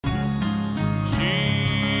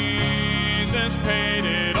Jesus paid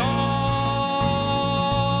it all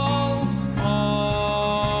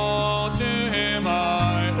to him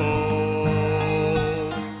I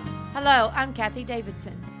owe. Hello, I'm Kathie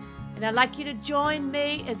Davidson, and I'd like you to join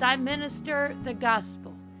me as I minister the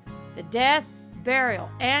gospel, the death, burial,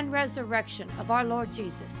 and resurrection of our Lord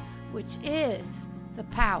Jesus, which is the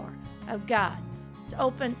power of God. Let's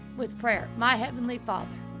open with prayer. My Heavenly Father,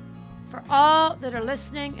 for all that are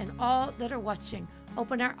listening and all that are watching,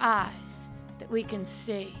 open our eyes that we can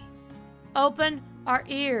see. Open our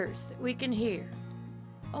ears that we can hear.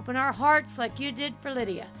 Open our hearts like you did for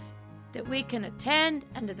Lydia, that we can attend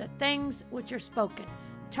unto the things which are spoken.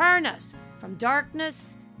 Turn us from darkness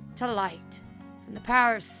to light, from the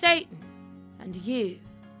power of Satan unto you.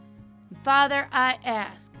 And Father, I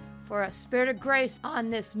ask for a spirit of grace on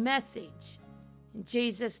this message. In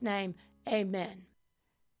Jesus' name, amen.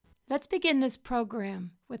 Let's begin this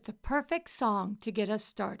program with the perfect song to get us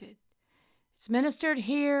started. It's ministered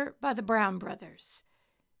here by the Brown Brothers,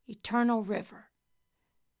 Eternal River.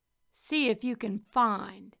 See if you can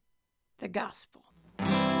find the gospel.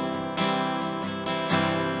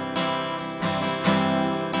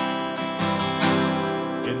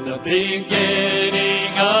 In the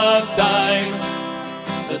beginning of time,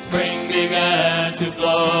 the spring began to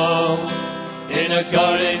flow in a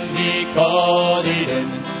garden he called Eden,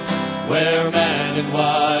 where man and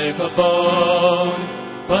wife abode.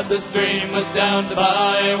 But the stream was dammed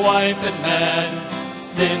by wife and man,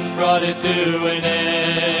 sin brought it to an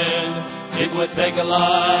end. It would take a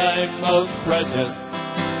life most precious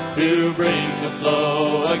to bring the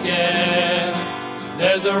flow again.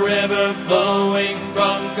 There's a river flowing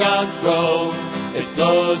from God's throne. It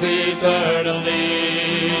flows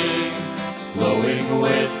eternally, flowing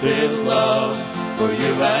with his love for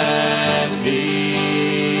you and me,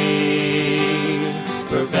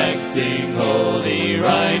 perfecting holy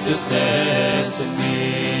righteousness in me.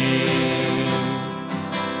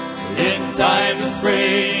 In time the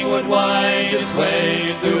spring would wind its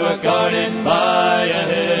way through a garden by a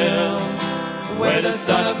hill, where the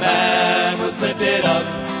Son of Man was lifted up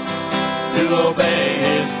to obey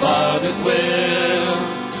his Father's will.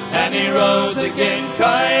 And he rose again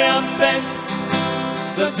triumphant,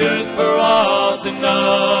 the truth for all to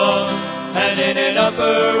know. And in an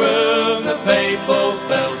upper room the faithful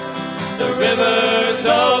felt the rivers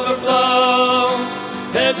overflow.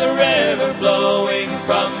 There's a river flowing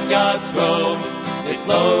from God's throne. It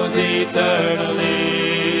flows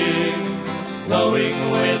eternally,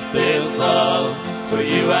 flowing with his love for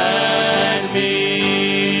you and me,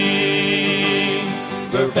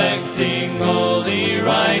 perfecting holy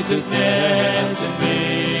righteousness in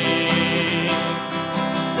me.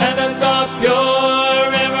 And I saw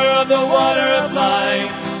pure river of the water of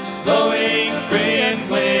life, flowing free and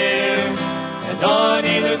clear, and on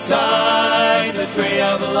either side the tree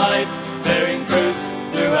of life, bearing fruits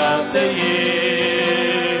throughout the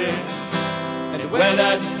year. And where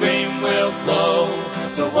that stream will flow,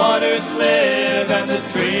 the waters live and the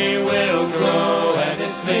tree will grow, and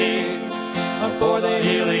its leaves are for the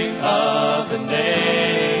healing of the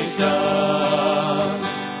nations,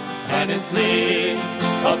 and its leaves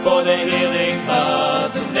are for the healing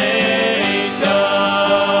of the nations.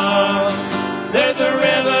 There's a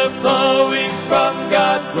river flowing from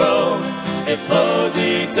God's throne. It flows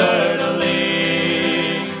eternally,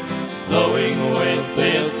 flowing with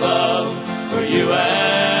his love for you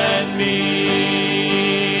and me,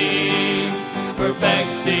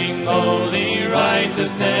 perfecting holy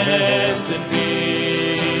righteousness in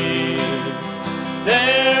me.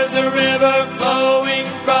 There's a river flowing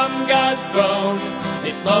from God's throne.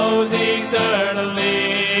 It flows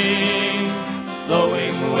eternally,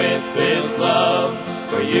 flowing with his love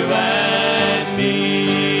for you and me,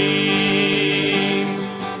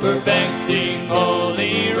 perfecting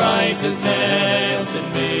holy righteousness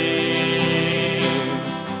in me.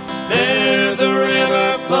 There's a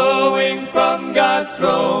river flowing from God's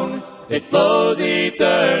throne. It flows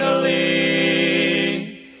eternally,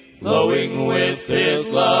 flowing with his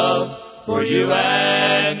love for you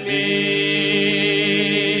and me,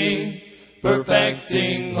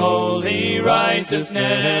 perfecting holy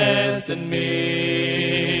righteousness in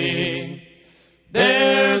me.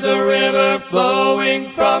 There's a river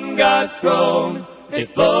flowing from God's throne. It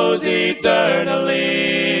flows eternally,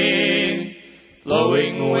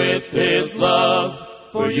 flowing with his love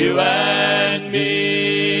for you and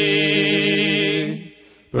me,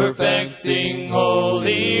 perfecting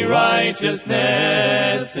holy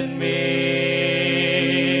righteousness in me.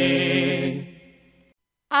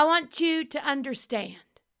 I want you to understand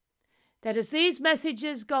that as these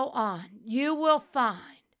messages go on, you will find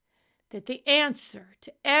that the answer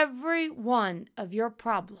to every one of your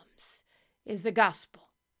problems is the gospel.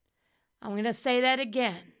 I'm going to say that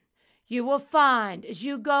again. You will find as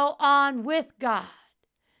you go on with God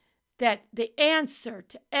that the answer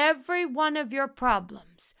to every one of your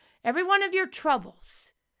problems, every one of your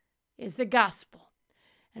troubles, is the gospel.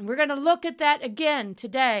 And we're going to look at that again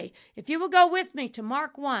today. If you will go with me to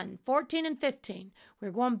Mark 1, 14 and 15,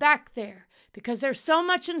 we're going back there because there's so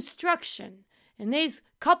much instruction in these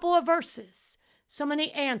couple of verses, so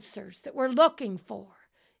many answers that we're looking for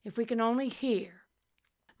if we can only hear.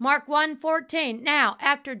 Mark 1:14. Now,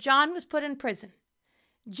 after John was put in prison,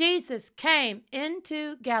 Jesus came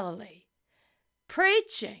into Galilee,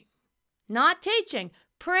 preaching, not teaching,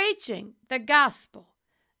 preaching the gospel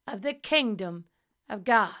of the kingdom of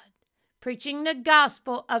God. Preaching the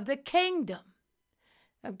gospel of the kingdom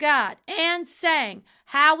of God. And saying,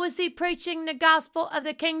 how was he preaching the gospel of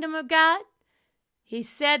the kingdom of God? He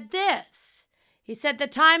said this. He said, the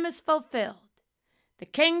time is fulfilled. The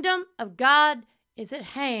kingdom of God is at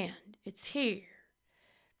hand. It's here.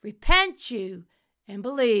 Repent you and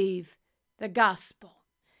believe the gospel.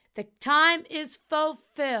 The time is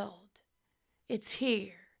fulfilled. It's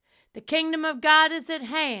here. The kingdom of God is at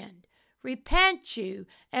hand. Repent you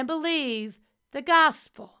and believe the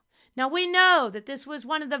gospel. Now we know that this was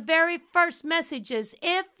one of the very first messages,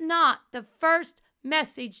 if not the first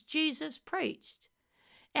message Jesus preached.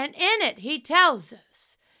 And in it, he tells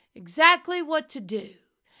us exactly what to do.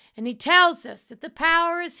 And he tells us that the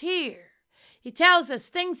power is here. He tells us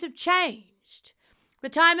things have changed. The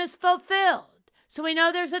time is fulfilled. So we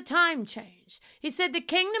know there's a time change. He said the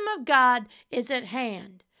kingdom of God is at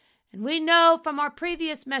hand. And we know from our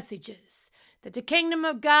previous messages that the kingdom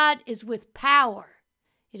of God is with power.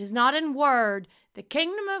 It is not in word. The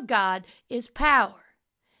kingdom of God is power.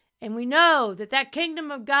 And we know that that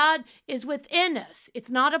kingdom of God is within us. It's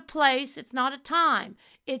not a place. It's not a time.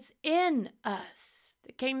 It's in us.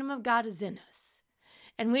 The kingdom of God is in us.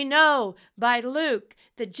 And we know by Luke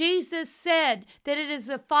that Jesus said that it is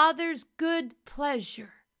the Father's good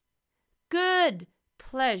pleasure. Good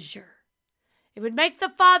pleasure. It would make the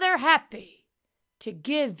Father happy to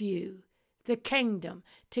give you the kingdom,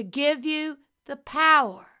 to give you the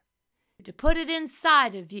power, to put it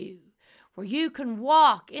inside of you, where you can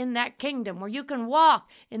walk in that kingdom, where you can walk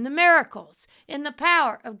in the miracles, in the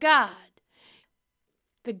power of God.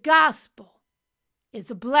 The gospel is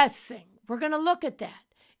a blessing. We're going to look at that.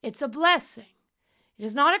 It's a blessing. It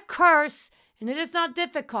is not a curse, and it is not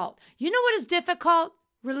difficult. You know what is difficult?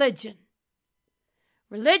 Religion.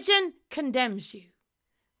 Religion condemns you.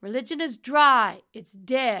 Religion is dry. It's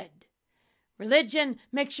dead. Religion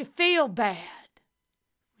makes you feel bad.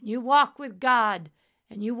 When you walk with God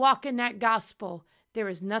and you walk in that gospel, there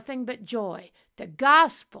is nothing but joy. The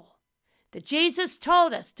gospel that Jesus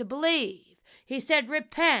told us to believe. He said,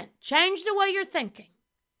 repent, change the way you're thinking,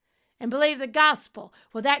 and believe the gospel.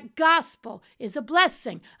 Well, that gospel is a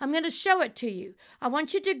blessing. I'm going to show it to you. I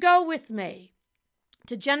want you to go with me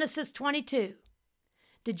to Genesis 22.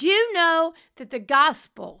 Did you know that the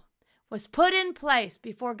gospel was put in place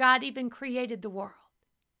before God even created the world?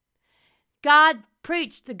 God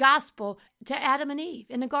preached the gospel to Adam and Eve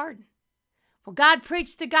in the garden. Well, God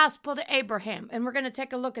preached the gospel to Abraham, and we're going to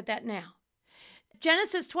take a look at that now.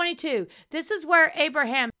 Genesis 22, this is where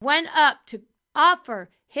Abraham went up to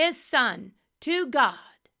offer his son to God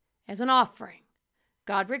as an offering.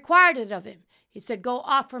 God required it of him. He said, go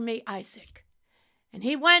offer me Isaac. And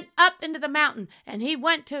he went up into the mountain, and he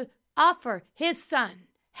went to offer his son,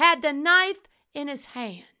 had the knife in his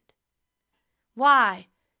hand. Why?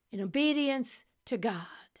 In obedience to God.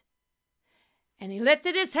 And he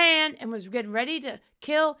lifted his hand and was getting ready to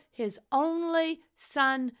kill his only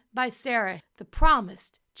son by Sarah, the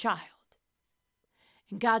promised child.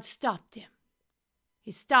 And God stopped him.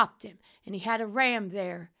 He stopped him, and he had a ram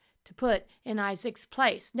there to put in Isaac's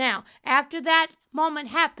place. Now, after that moment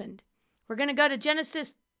happened, we're going to go to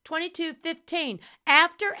Genesis 22:15.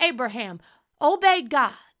 After Abraham obeyed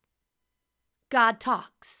God, God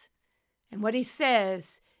talks. And what he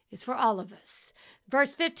says is for all of us.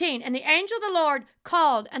 Verse 15, and the angel of the Lord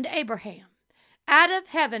called unto Abraham out of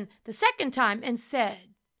heaven the second time and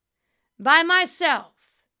said, by myself,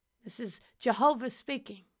 this is Jehovah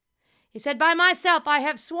speaking. He said, by myself I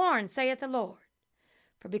have sworn, saith the Lord,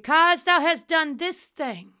 for because thou hast done this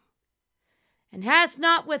thing, and hast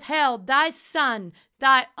not withheld thy son,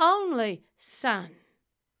 thy only son.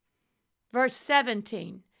 Verse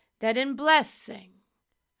 17, that in blessing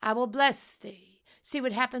I will bless thee. See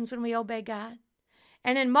what happens when we obey God?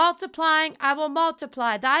 And in multiplying I will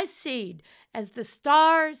multiply thy seed as the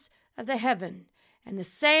stars of the heaven, and the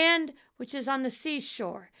sand which is on the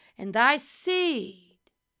seashore, and thy seed,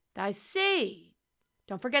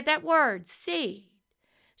 don't forget that word, seed,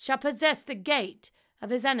 shall possess the gate of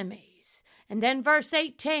his enemies. And then verse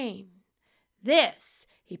 18, this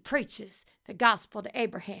he preaches the gospel to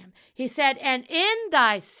Abraham. He said, and in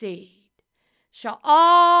thy seed shall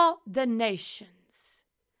all the nations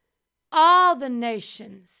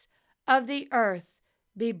of the earth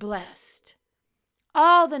be blessed.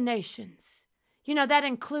 All the nations. You know, that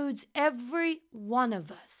includes every one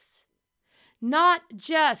of us. Not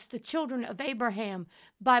just the children of Abraham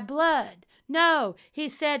by blood. No, he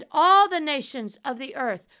said all the nations of the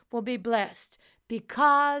earth will be blessed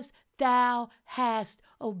because thou hast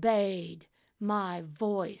obeyed my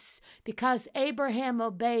voice. Because Abraham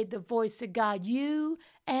obeyed the voice of God, you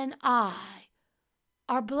and I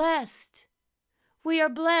are blessed. We are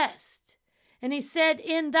blessed. And he said,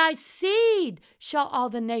 in thy seed shall all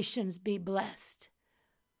the nations be blessed.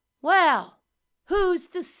 Well, who's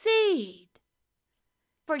the seed?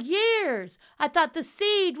 For years, I thought the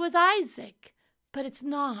seed was Isaac, but it's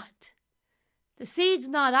not. The seed's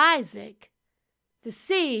not Isaac. The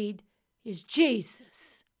seed is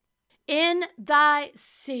Jesus. In thy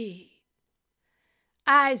seed.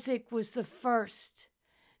 Isaac was the first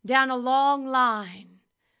down a long line,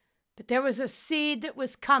 but there was a seed that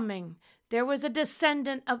was coming. There was a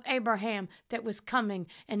descendant of Abraham that was coming,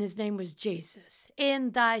 and his name was Jesus.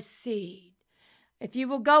 In thy seed. If you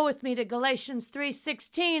will go with me to Galatians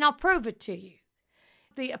 3:16, I'll prove it to you.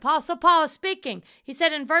 The Apostle Paul is speaking. He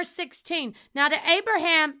said in verse 16, now to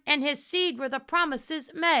Abraham and his seed were the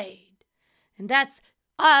promises made. And that's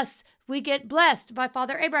us. We get blessed by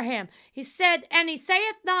Father Abraham. He said, and he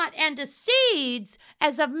saith not, and to seeds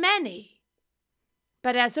as of many,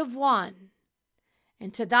 but as of one.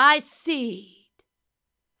 And to thy seed,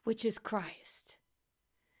 which is Christ.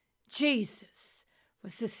 Jesus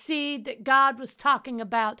was the seed that God was talking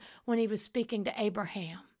about when he was speaking to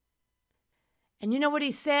Abraham. And you know what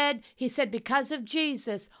he said? He said, because of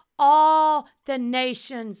Jesus, all the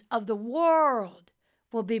nations of the world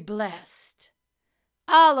will be blessed.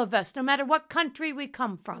 All of us, no matter what country we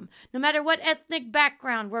come from, no matter what ethnic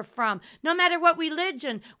background we're from, no matter what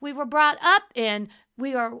religion we were brought up in,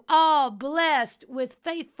 we are all blessed with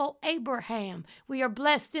faithful Abraham. We are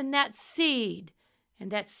blessed in that seed, and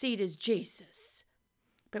that seed is Jesus.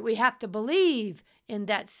 But we have to believe in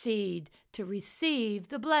that seed to receive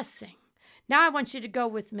the blessing. Now I want you to go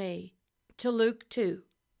with me to Luke 2.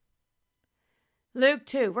 Luke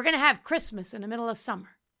 2. We're going to have Christmas in the middle of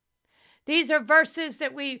summer. These are verses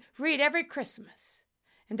that we read every Christmas.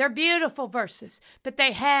 And they're beautiful verses, but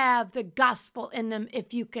they have the gospel in them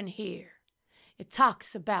if you can hear. It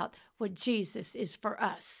talks about what Jesus is for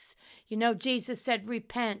us. You know, Jesus said,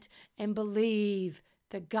 repent and believe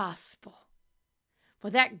the gospel.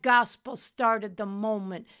 Well, that gospel started the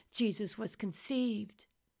moment Jesus was conceived.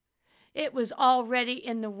 It was already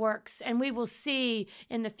in the works, and we will see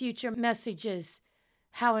in the future messages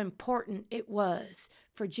how important it was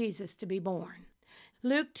for Jesus to be born.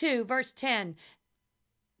 Luke 2, verse 10,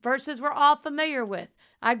 verses we're all familiar with.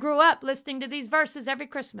 I grew up listening to these verses every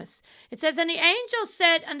Christmas. It says, and the angel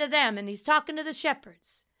said unto them, and he's talking to the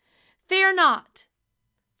shepherds, fear not,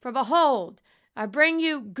 for behold, I bring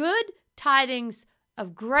you good tidings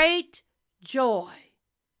of great joy.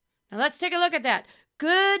 Now let's take a look at that.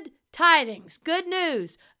 Good tidings, good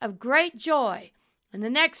news of great joy. And the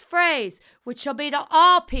next phrase, which shall be to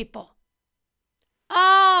all people.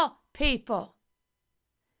 All people.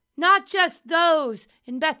 Not just those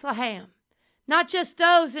in Bethlehem. Not just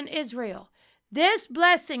those in Israel. This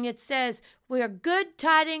blessing, it says, we are good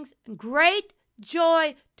tidings, great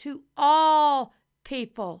joy to all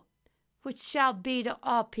people, which shall be to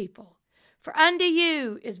all people. For unto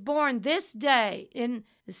you is born this day in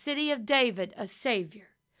the city of David a Savior,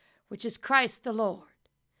 which is Christ the Lord.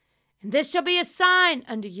 And this shall be a sign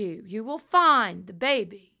unto you. You will find the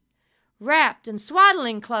baby wrapped in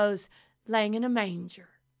swaddling clothes, laying in a manger.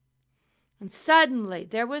 And suddenly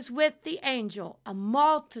there was with the angel a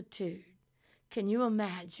multitude. Can you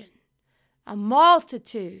imagine? A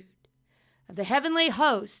multitude of the heavenly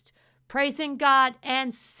host praising God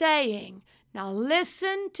and saying, now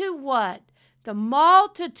listen to what the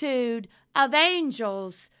multitude of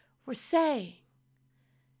angels were saying.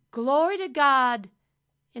 Glory to God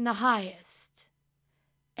in the highest,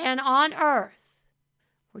 and on earth,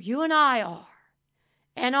 where you and I are,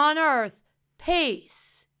 and on earth,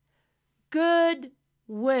 peace, good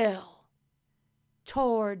will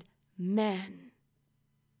toward men.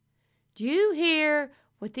 Do you hear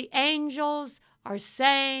what the angels are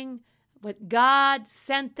saying, what God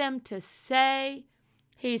sent them to say?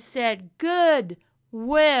 He said, good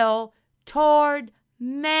will toward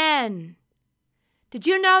men. Did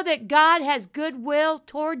you know that God has goodwill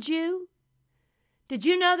toward you? Did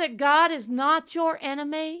you know that God is not your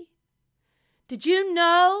enemy? Did you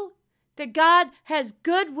know that God has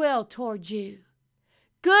goodwill toward you?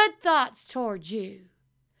 Good thoughts toward you.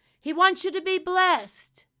 He wants you to be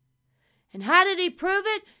blessed. And how did he prove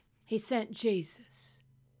it? He sent Jesus.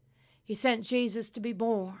 He sent Jesus to be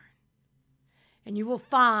born. And you will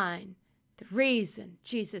find the reason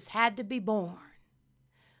Jesus had to be born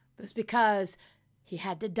was because he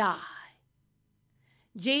had to die.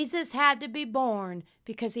 Jesus had to be born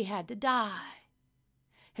because he had to die.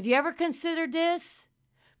 Have you ever considered this?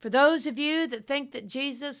 For those of you that think that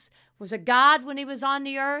Jesus was a God when he was on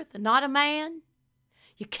the earth and not a man,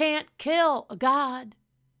 you can't kill a God.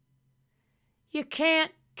 You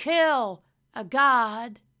can't kill a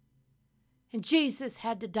God. And Jesus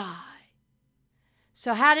had to die.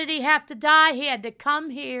 So how did he have to die? He had to come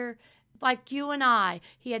here like you and I.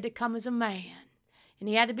 He had to come as a man. And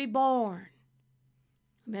he had to be born.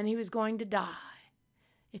 And then he was going to die.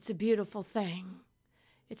 It's a beautiful thing.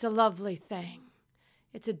 It's a lovely thing.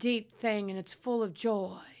 It's a deep thing, and it's full of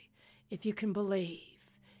joy if you can believe.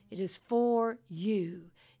 It is for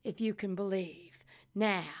you if you can believe.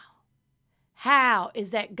 Now, how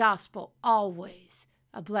is that gospel always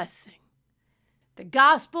a blessing? The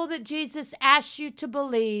gospel that Jesus asks you to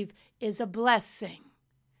believe is a blessing.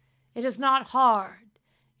 It is not hard.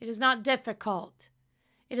 It is not difficult.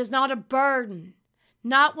 It is not a burden.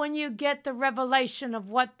 Not when you get the revelation of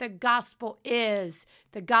what the gospel is.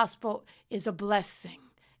 The gospel is a blessing,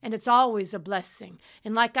 and it's always a blessing.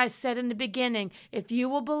 And like I said in the beginning, if you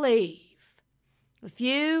will believe,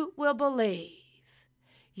 you will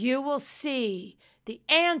see the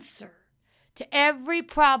answer to every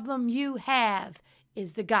problem you have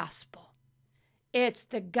is the gospel. It's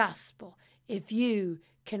the gospel if you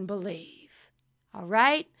can believe. All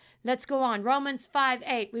right? Let's go on. Romans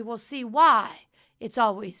 5:8. We will see why it's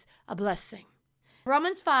always a blessing.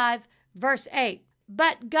 Romans 5, verse 8.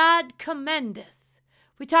 But God commendeth.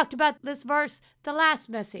 We talked about this verse the last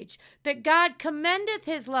message. But God commendeth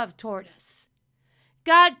his love toward us.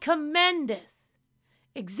 God commendeth,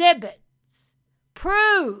 exhibits,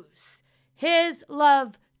 proves his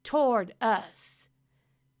love toward us.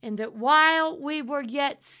 And that while we were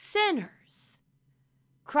yet sinners,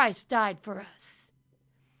 Christ died for us.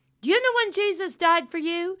 Do you know when Jesus died for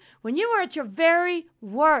you? When you were at your very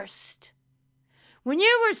worst. When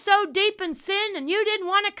you were so deep in sin and you didn't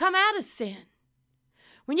want to come out of sin.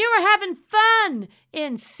 When you were having fun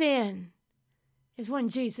in sin is when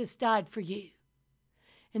Jesus died for you.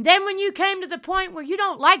 And then when you came to the point where you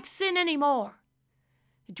don't like sin anymore,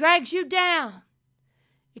 it drags you down.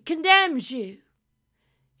 It condemns you.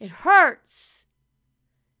 It hurts.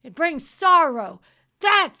 It brings sorrow.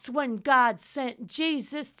 That's when God sent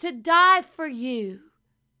Jesus to die for you.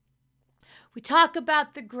 We talk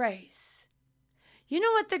about the grace. You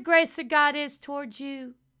know what the grace of God is towards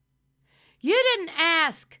you? You didn't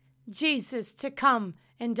ask Jesus to come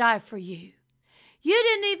and die for you. You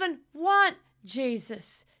didn't even want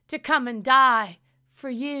Jesus to come and die for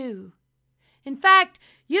you. In fact,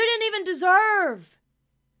 you didn't even deserve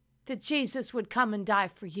that Jesus would come and die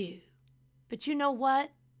for you. But you know what?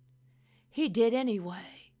 He did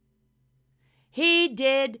anyway. He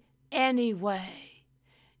did anyway.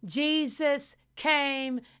 Jesus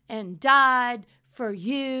came and died for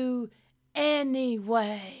you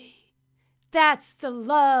anyway. That's the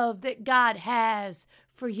love that God has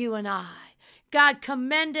for you and I. God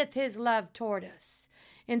commendeth his love toward us,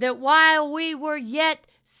 and that while we were yet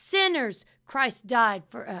sinners, Christ died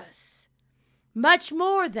for us. Much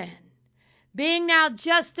more then, being now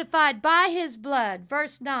justified by his blood,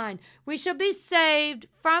 verse 9, we shall be saved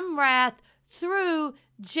from wrath through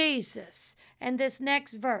Jesus. And this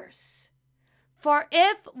next verse, for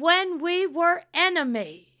if when we were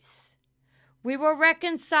enemies, we were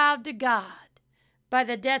reconciled to God by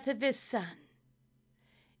the death of his Son,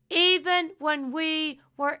 even when we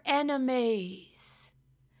were enemies,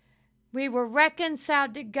 we were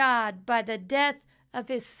reconciled to God by the death of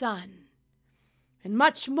his Son. And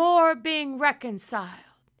much more being reconciled,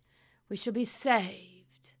 we shall be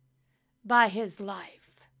saved by his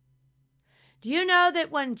life. Do you know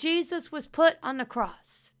that when Jesus was put on the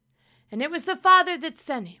cross, and it was the Father that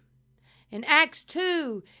sent him, in Acts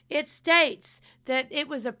 2, it states that it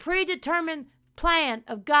was a predetermined plan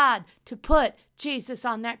of God to put Jesus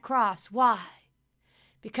on that cross. Why?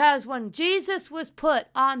 Because when Jesus was put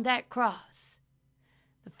on that cross,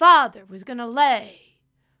 the Father was going to lay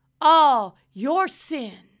all your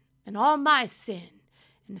sin and all my sin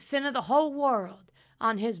and the sin of the whole world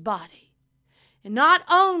on his body. And not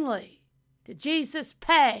only did Jesus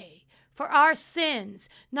pay for our sins,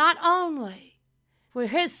 not only were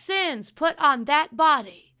his sins put on that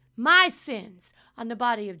body, my sins on the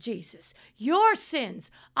body of Jesus, your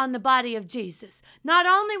sins on the body of Jesus, not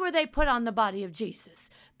only were they put on the body of Jesus,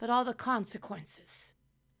 but all the consequences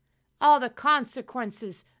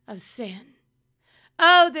of sin.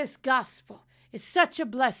 Oh, this gospel is such a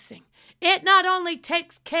blessing. It not only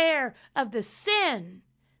takes care of the sin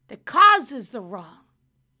that causes the wrong,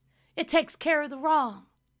 it takes care of the wrong.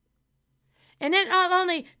 And it not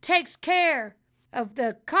only takes care of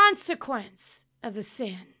the consequence of the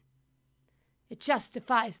sin, it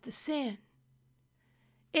justifies the sin.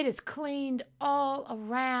 It is cleaned all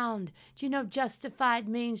around. Do you know justified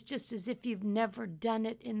means just as if you've never done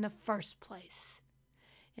it in the first place?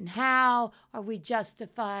 And how are we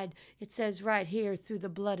justified? It says right here, through the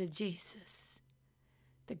blood of Jesus.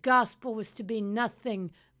 The gospel was to be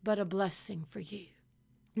nothing but a blessing for you.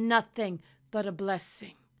 Nothing but a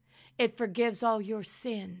blessing. It forgives all your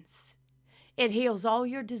sins. It heals all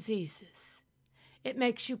your diseases. It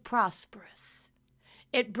makes you prosperous.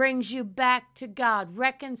 It brings you back to God,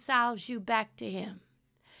 reconciles you back to him,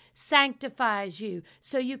 sanctifies you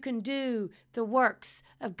so you can do the works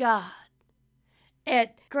of God.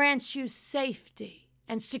 It grants you safety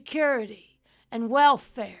and security and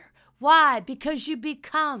welfare. Why? Because you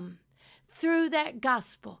become, through that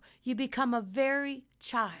gospel, you become a very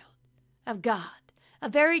child of God. A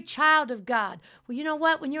very child of God. Well, you know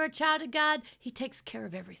what? When you're a child of God, he takes care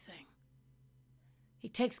of everything. He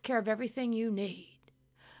takes care of everything you need.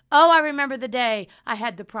 Oh, I remember the day I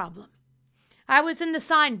had the problem. I was in the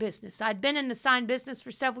sign business. I'd been in the sign business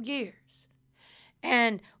for several years.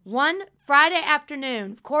 And one Friday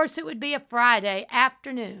afternoon, of course it would be a Friday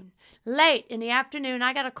afternoon, late in the afternoon,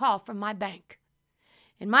 I got a call from my bank.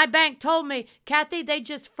 And my bank told me, Kathie, they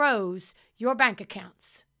just froze your bank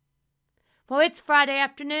accounts. Well, it's Friday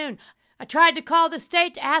afternoon. I tried to call the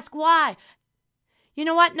state to ask why. You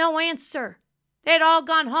know what? No answer. They'd all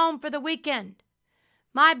gone home for the weekend.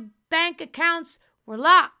 My bank accounts were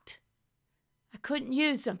locked. I couldn't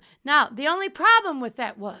use them. Now, the only problem with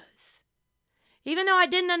that was, even though I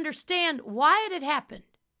didn't understand why it had happened,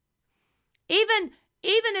 even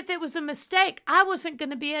if it was a mistake, I wasn't going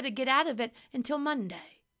to be able to get out of it until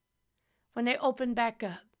Monday when they opened back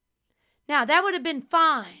up. Now, that would have been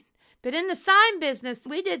fine. But in the sign business,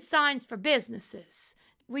 we did signs for businesses.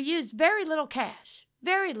 We used very little cash,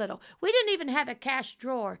 very little. We didn't even have a cash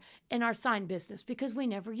drawer in our sign business because we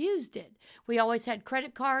never used it. We always had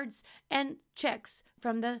credit cards and checks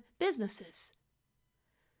from the businesses.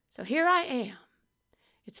 So here I am.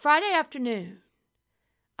 It's Friday afternoon.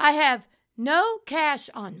 I have no cash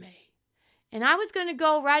on me. And I was going to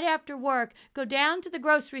go right after work, go down to the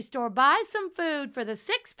grocery store, buy some food for the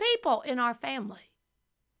 6 people in our family.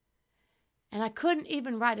 And I couldn't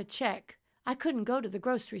even write a check. I couldn't go to the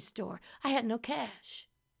grocery store. I had no cash.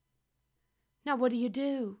 Now, what do you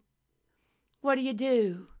do? What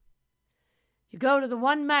do? You go to the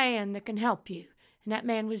one man that can help you, and that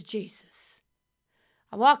man was Jesus.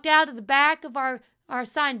 I walked out of the back of our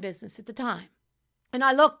sign business at the time, and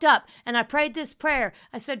I looked up, and I prayed this prayer.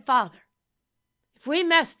 I said, Father, if we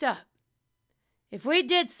messed up, if we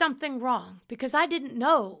did something wrong, because I didn't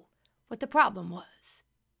know what the problem was,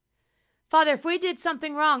 Father, if we did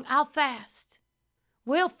something wrong, I'll fast.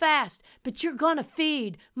 We'll fast, but you're going to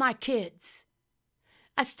feed my kids.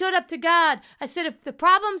 I stood up to God. I said, if the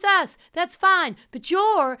problem's us, that's fine, but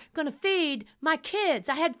you're going to feed my kids.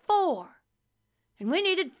 I had 4, and we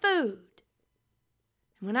needed food.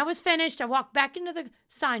 And when I was finished, I walked back into the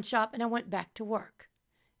sign shop, and I went back to work.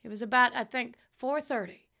 It was about, I think,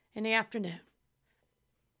 4:30 in the afternoon.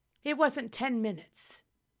 It wasn't 10 minutes,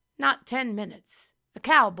 not 10 minutes. A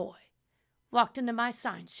cowboy walked into my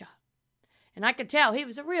sign shop. And I could tell he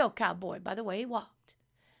was a real cowboy by the way he walked.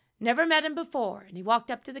 Never met him before, and he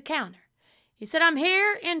walked up to the counter. He said, I'm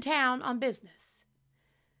here in town on business,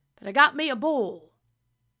 but I got me a bull,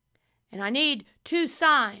 and I need 2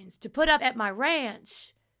 signs to put up at my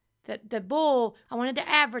ranch that the bull, I wanted to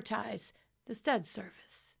advertise the stud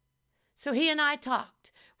service. So he and I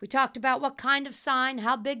talked. We talked about what kind of sign,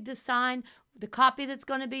 how big the sign, the copy that's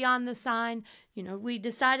going to be on the sign. You know, we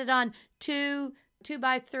decided on 2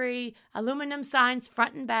 2x3 aluminum signs,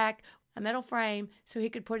 front and back, a metal frame, so he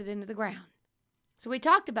could put it into the ground. So we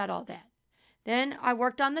talked about all that. Then I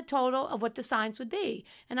worked on the total of what the signs would be.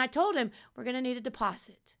 And I told him, we're going to need a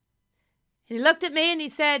deposit. And he looked at me and he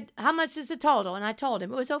said, how much is the total? And I told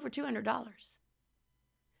him it was over $200. And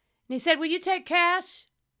he said, will you take cash?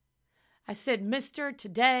 I said, Mister,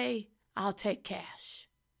 today I'll take cash.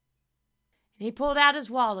 And he pulled out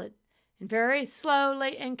his wallet and very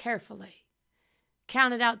slowly and carefully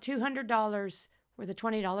counted out $200 worth of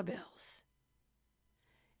 $20 bills.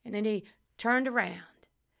 And then he turned around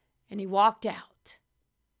and he walked out.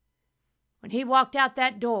 When he walked out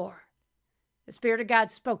that door, the Spirit of God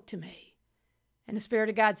spoke to me. And the Spirit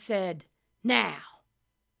of God said, "Now,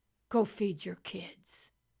 go feed your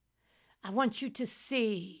kids." I want you to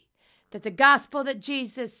see that the gospel that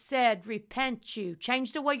Jesus said, repent you,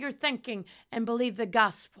 change the way you're thinking, and believe the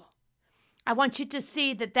gospel. I want you to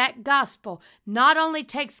see that that gospel not only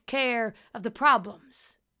takes care of the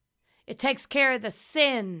problems, it takes care of the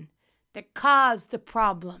sin that caused the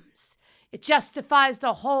problems. It justifies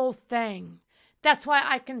the whole thing. That's why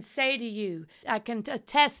I can say to you, I can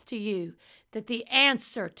attest to you, that the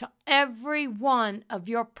answer to every one of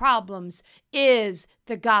your problems is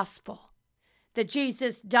the gospel. That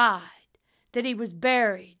Jesus died, that he was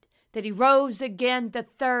buried, that he rose again the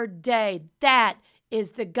third day. That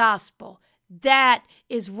is the gospel. That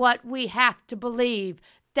is what we have to believe.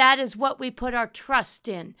 That is what we put our trust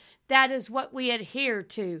in. That is what we adhere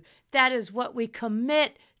to. That is what we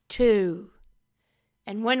commit to.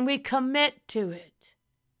 And when we commit to it,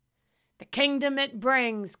 the kingdom it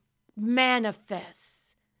brings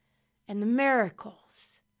manifests, and the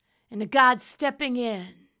miracles, and the God stepping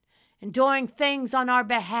in and doing things on our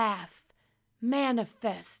behalf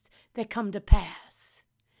manifest. They come to pass.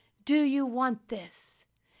 Do you want this?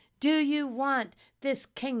 Do you want this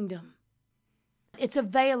kingdom? It's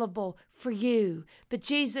available for you. But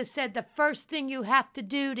Jesus said the first thing you have to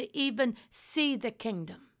do to even see the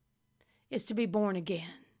kingdom is to be born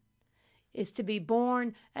again. Is to be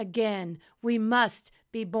born again. We must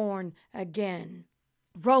be born again.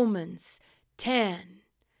 Romans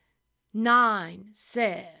 10:9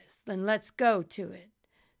 says, then let's go to it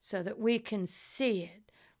so that we can see it.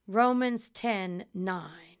 Romans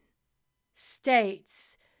 10:9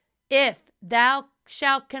 states, if thou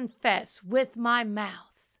shalt confess with my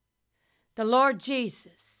mouth the Lord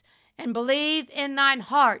Jesus, and believe in thine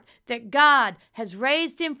heart that God has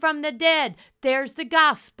raised him from the dead, there's the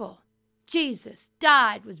gospel. Jesus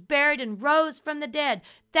died, was buried, and rose from the dead.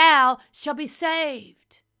 Thou shalt be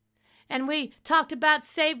saved. And we talked about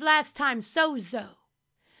saved last time, sozo.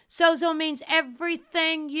 Sozo means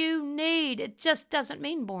everything you need. It just doesn't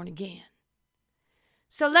mean born again.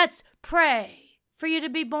 So let's pray for you to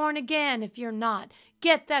be born again if you're not.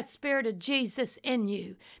 Get that Spirit of Jesus in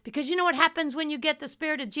you. Because you know what happens when you get the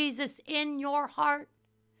Spirit of Jesus in your heart?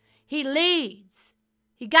 He leads,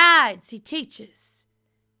 he guides, he teaches.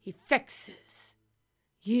 He fixes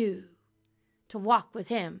you to walk with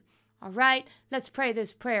him. All right, let's pray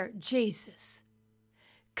this prayer. Jesus,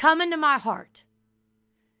 come into my heart.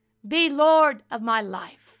 Be Lord of my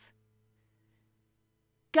life.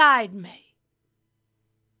 Guide me.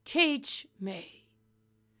 Teach me.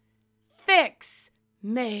 Fix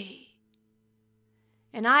me.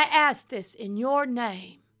 And I ask this in your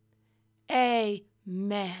name.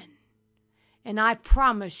 Amen. And I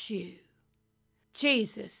promise you,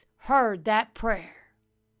 Jesus heard that prayer.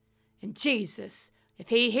 And Jesus, if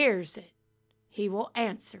he hears it, he will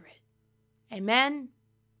answer it. Amen.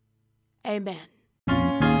 Amen.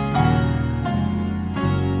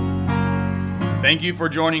 Thank you for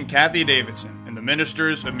joining Kathie Davidson and the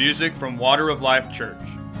ministers of music from Water of Life Church.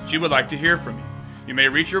 She would like to hear from you. You may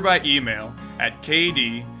reach her by email at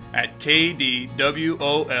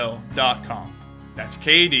kd@kdwol.com. That's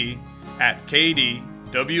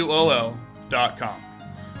kd@kdwol.com.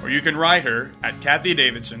 Or you can write her at Kathie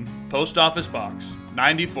Davidson, Post Office Box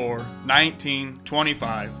 94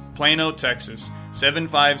 1925, Plano, Texas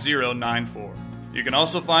 75094. You can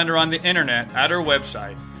also find her on the internet at her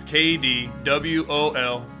website, kdwol.com,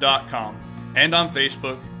 and on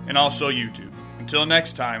Facebook and also YouTube. Until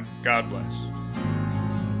next time, God bless.